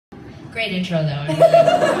Great intro, though.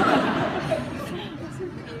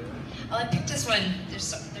 Well, I picked this one.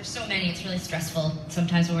 There's so many. It's really stressful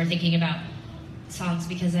sometimes when we're thinking about songs,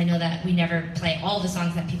 because I know that we never play all the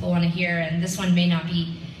songs that people want to hear, and this one may not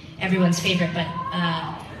be everyone's favorite, but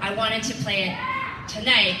I wanted to play it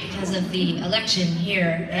tonight because of the election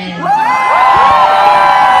here, and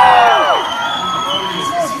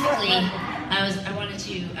specifically, I wanted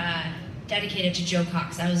to dedicate it to Jo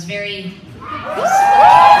Cox. I was very...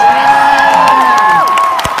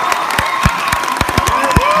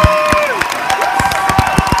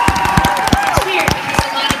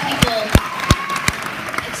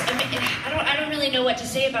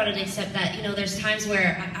 say about it, except that, you know, there's times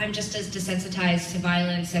where I'm just as desensitized to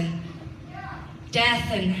violence and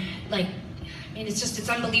death, and like, I mean, it's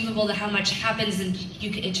unbelievable how much happens, and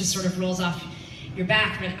it just sort of rolls off your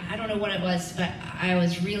back. But I don't know what it was, but I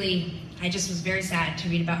just was very sad to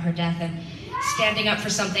read about her death and standing up for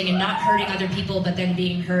something and not hurting other people, but then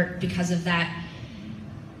being hurt because of that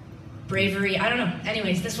bravery. I don't know.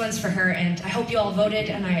 Anyways, this one's for her, and I hope you all voted,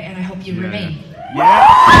 and I hope you remain.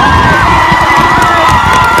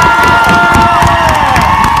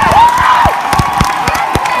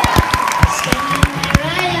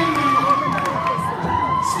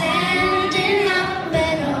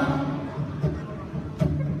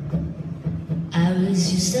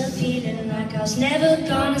 Feeling like I was never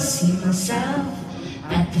gonna see myself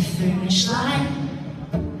at the finish line,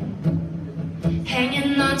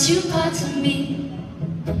 hanging on to parts of me,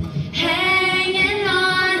 hanging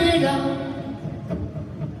on it all.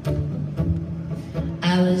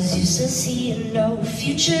 I was used to seeing no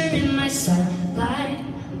future in my sight.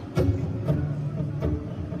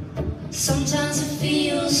 Sometimes it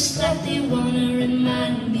feels like they wanna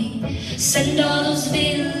remind me, send all those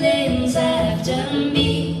villains after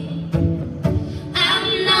me.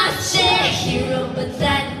 I'm not a hero, but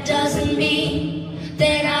that doesn't mean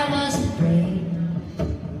that I wasn't brave.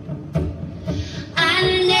 I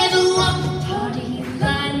never walked the party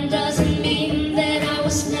line, doesn't mean that I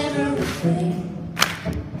was never afraid.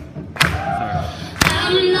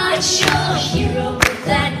 I'm not your hero, but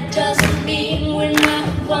that doesn't mean we're not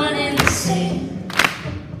one and the same.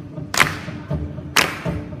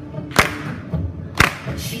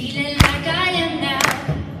 Feeling like I am now,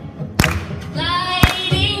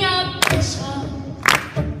 lighting up this hall.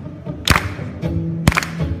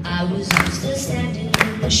 I was used to standing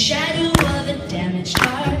in the shadow of a damaged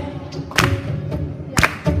heart,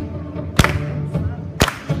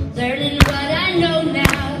 learning what I know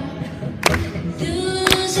now,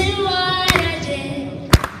 losing what I did.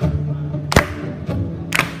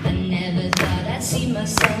 I never thought I'd see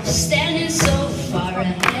myself standing so far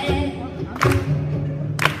ahead.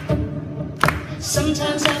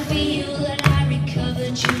 Sometimes I feel that I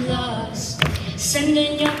recovered you lost,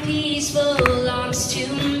 sending your peaceful arms to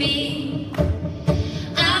me.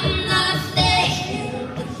 I'm not the hero,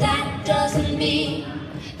 but that doesn't mean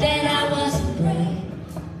that I wasn't brave.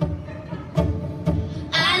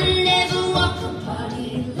 I never walked the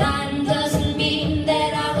party line, doesn't mean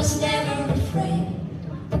that I was never afraid.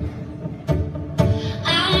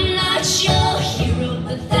 I'm not your hero,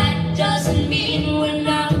 but that doesn't mean we're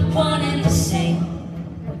not one and the same.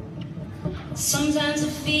 Sometimes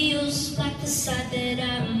it feels like the side that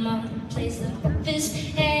I'm on plays the toughest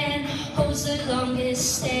hand, holds the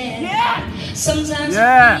longest stand. Sometimes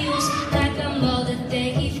it feels like I'm all that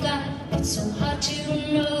they've got. It's so hard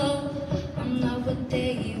to know I'm not what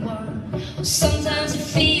they want. Sometimes it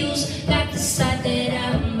feels like the side that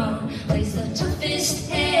I'm on plays the toughest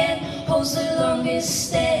hand, holds the longest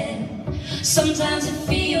stand. Sometimes it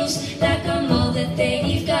feels like I'm all that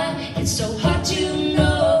they've got. It's so hard to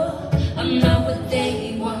know I'm not what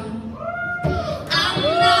they want. I'm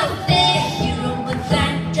not their hero, but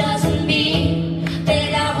that doesn't mean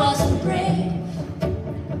that I wasn't brave.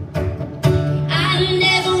 I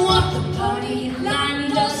never walked the party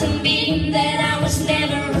line, doesn't mean that I was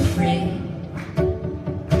never afraid.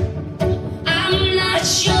 I'm not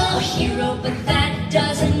your hero, but that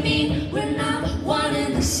doesn't mean we're not one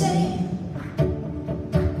and the same.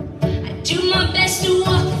 I do my best to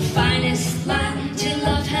walk the finest line till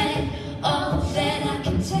I've had all that I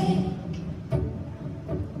can take.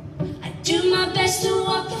 I do my best to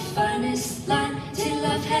walk the finest line till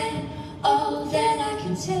I've had all that I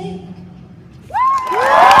can take.